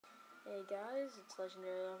Hey guys, it's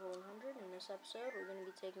Legendary Level 100. In this episode, we're going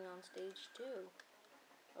to be taking on Stage 2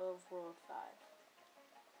 of World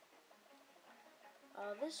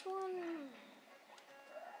 5. This one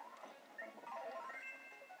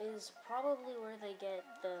is probably where they get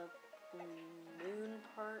the noon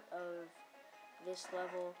part of this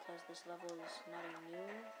level, because this level is not a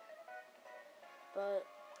noon. But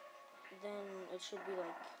then it should be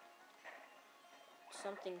like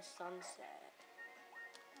something sunset,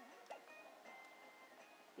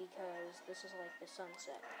 because this is like the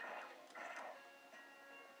sunset.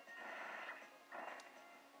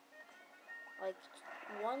 Like,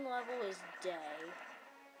 one level is day.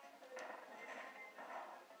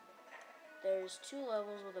 There's 2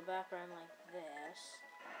 levels with a background like this.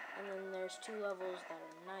 And then there's 2 levels that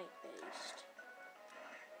are night-based.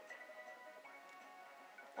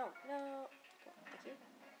 Oh, no. Okay, thank you.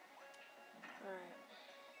 Alright.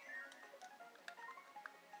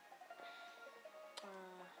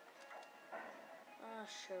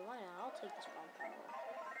 Sure, why not? I'll take this bomb power.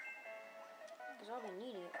 Because I'll be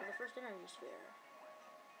needing it for the first energy sphere.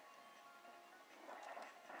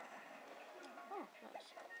 Oh,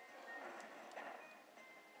 nice.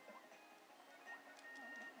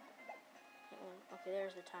 Okay,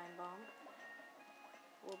 there's the time bomb.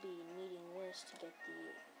 We'll be needing this to get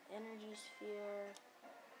the energy sphere.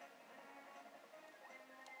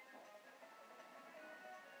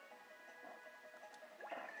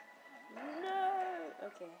 No!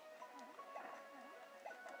 Okay.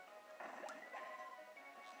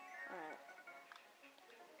 Alright.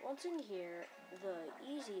 Once in here, the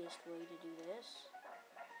easiest way to do this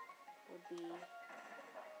would be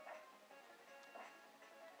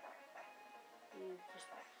you just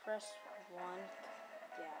press 1.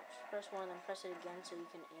 Yeah, just press 1 and then press it again so you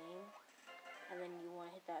can aim. And then you want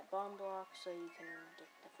to hit that bomb block so you can get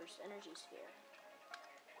the first energy sphere.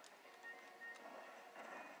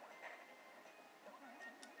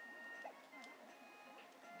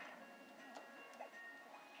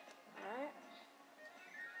 Alright.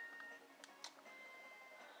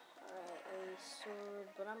 Alright, a sword,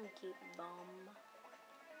 but I'm gonna keep bomb.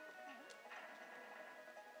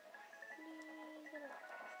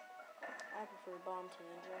 I prefer bomb to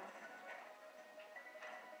ninja.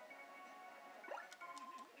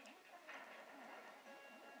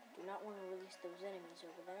 Do not want to release those enemies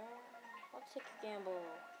over there. Let's take a gamble.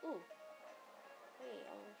 Ooh. Hey,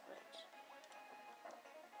 I'm friends.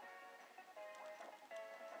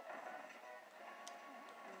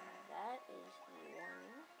 That is the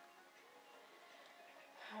one.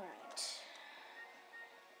 Alright.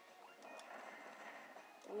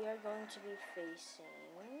 We are going to be facing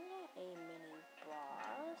a mini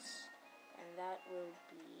boss, and that will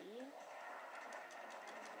be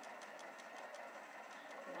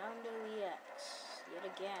Nando EX, yet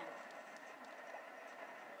again.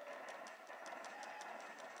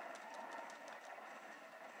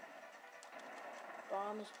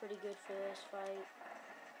 Bomb is pretty good for this fight.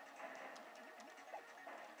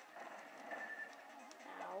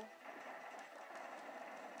 Ow.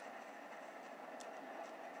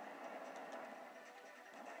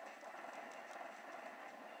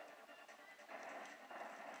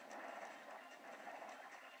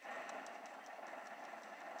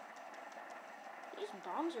 These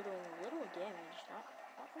bombs are doing little damage, not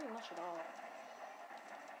very much at all.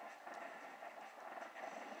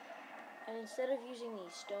 And instead of using the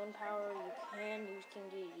stone power, you can use King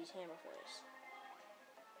Deity's hammer for this.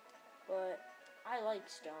 But I like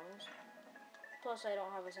stones. Plus, I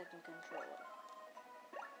don't have a second controller.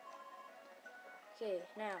 Okay,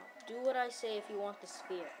 now, do what I say if you want the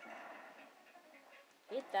sphere.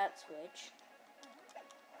 Hit that switch.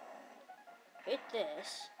 Hit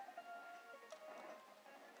this.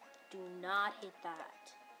 Do not hit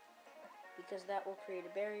that, because that will create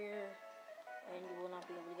a barrier, and you will not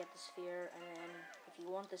be able to get the sphere, and then, if you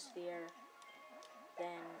want the sphere,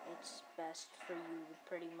 then it's best for you to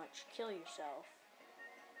pretty much kill yourself.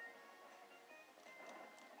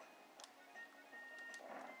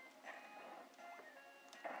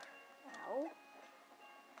 Ow.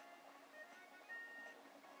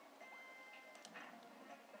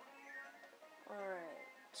 Alright.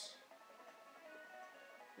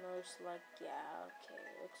 Most like, yeah, okay.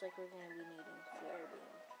 Looks like we're gonna be needing Flare Beam.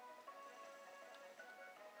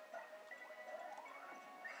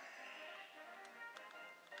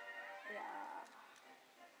 Yeah.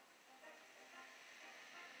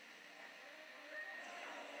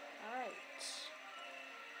 Alright.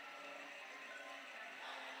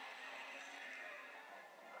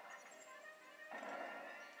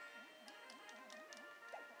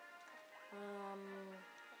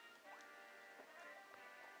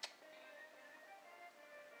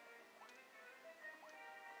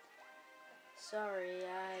 Sorry,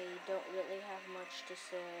 I don't really have much to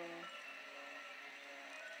say.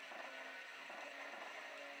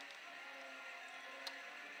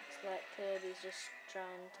 It's like Kirby's just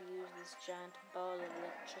trying to use this giant ball of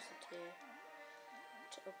electricity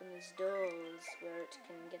to open these doors where it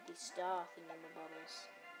can get these star thingamabobbles.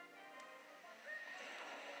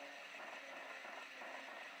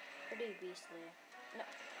 Pretty beastly. No.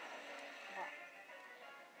 Oh.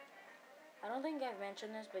 I don't think I've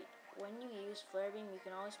mentioned this, but when you use Flare Beam, you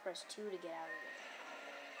can always press 2 to get out of it.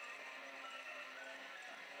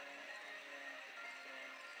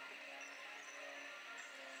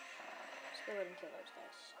 Let's go ahead and kill those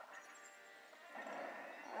guys.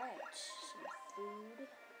 Alright, some food.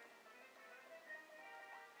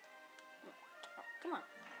 Oh, come on.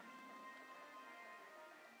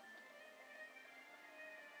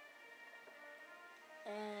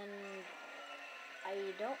 And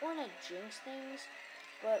I don't want to jinx things,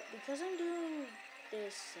 but because I'm doing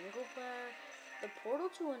this single player, the portal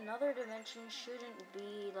to another dimension shouldn't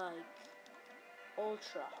be like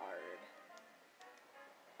ultra hard.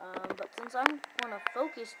 But since I'm going to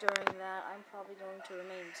focus during that, I'm probably going to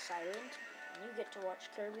remain silent, and you get to watch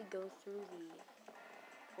Kirby go through the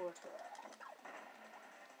portal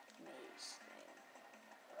maze thing.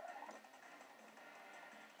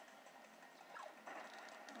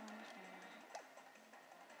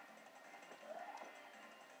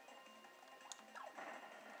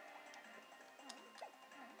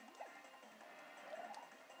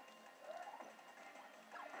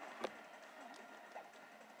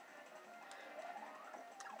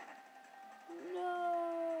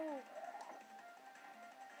 No!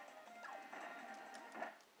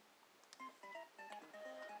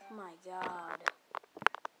 My God.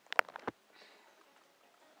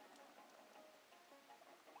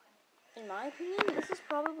 In my opinion, this is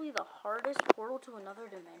probably the hardest portal to another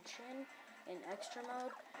dimension in extra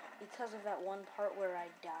mode because of that one part where I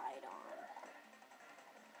died on.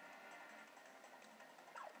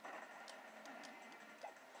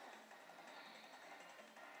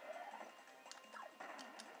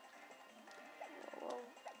 Whoa.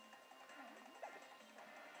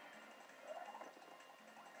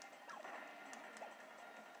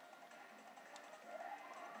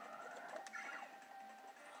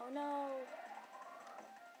 Oh no!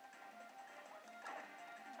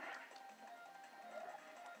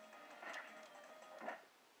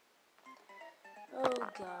 Oh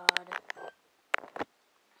God.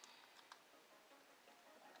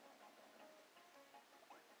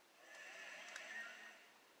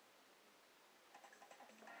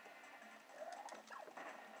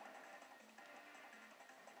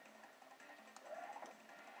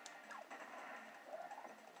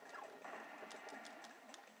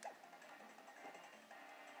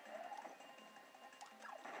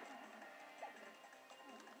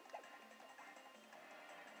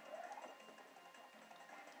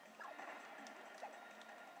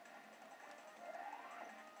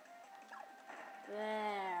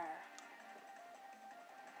 There.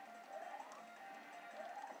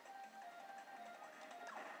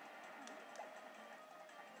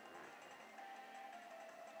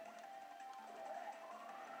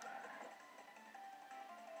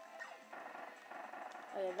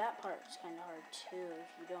 Oh yeah, that part's kind of hard too if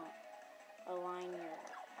you don't align your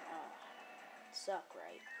suck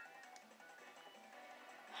right.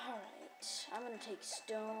 Alright, I'm gonna take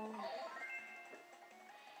stone.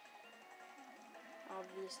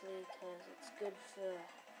 Obviously, because it's good for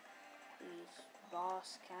these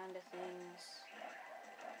boss kind of things.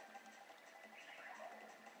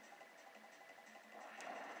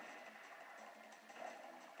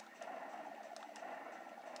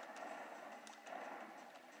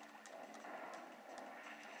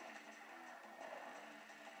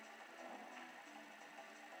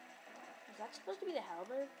 Is that supposed to be the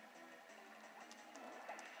halberd?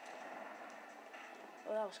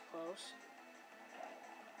 Oh, that was close.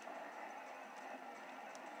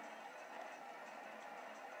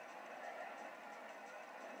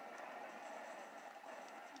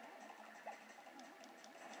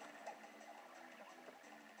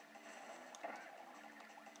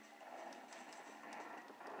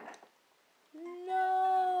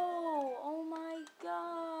 No! Oh my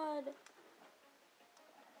God!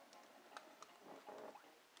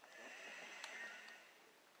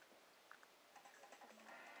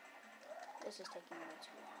 This is taking way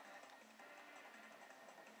too long.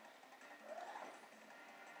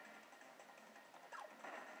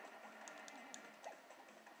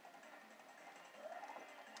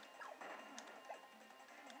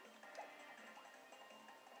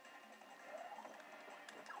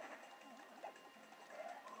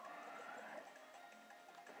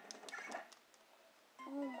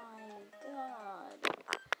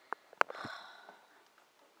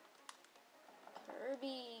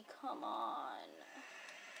 Come on.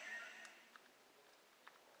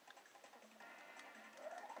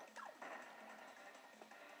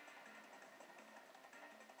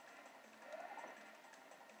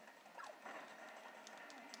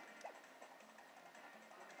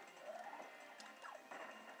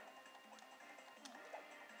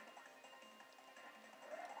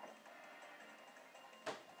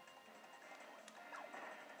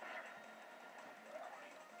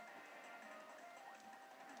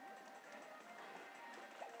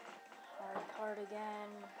 Hard part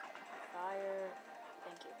again. Fire.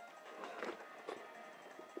 Thank you.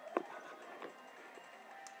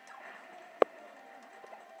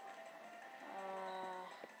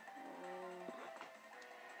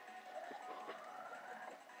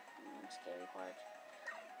 Scary part.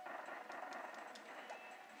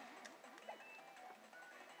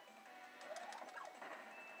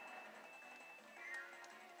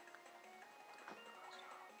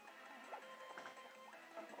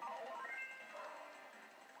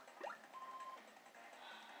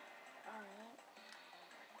 Alright.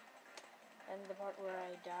 And the part where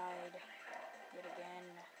I died yet again.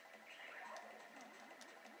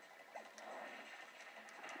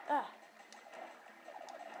 Ah!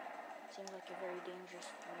 Seems like a very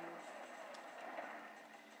dangerous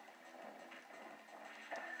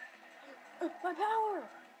move. My power!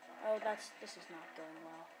 Oh, this is not going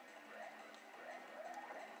well.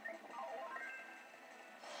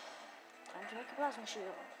 Time to make a plasma shield.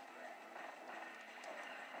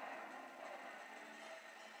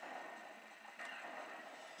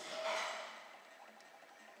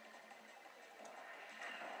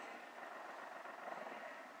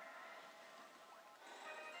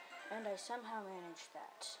 And I somehow managed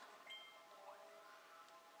that.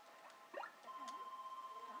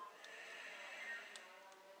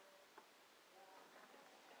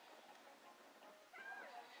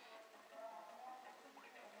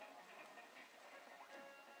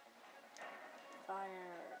 Fire.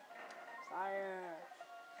 Fire.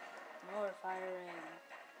 More firing.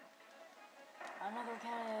 Another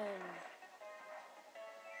cannon.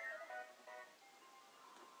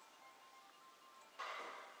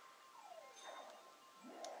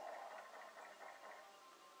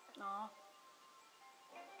 Aw.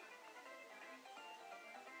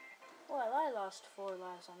 Well, I lost 4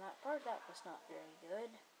 lives on that part. That was not very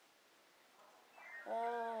good.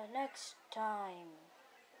 Next time.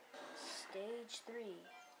 Stage 3.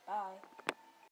 Bye.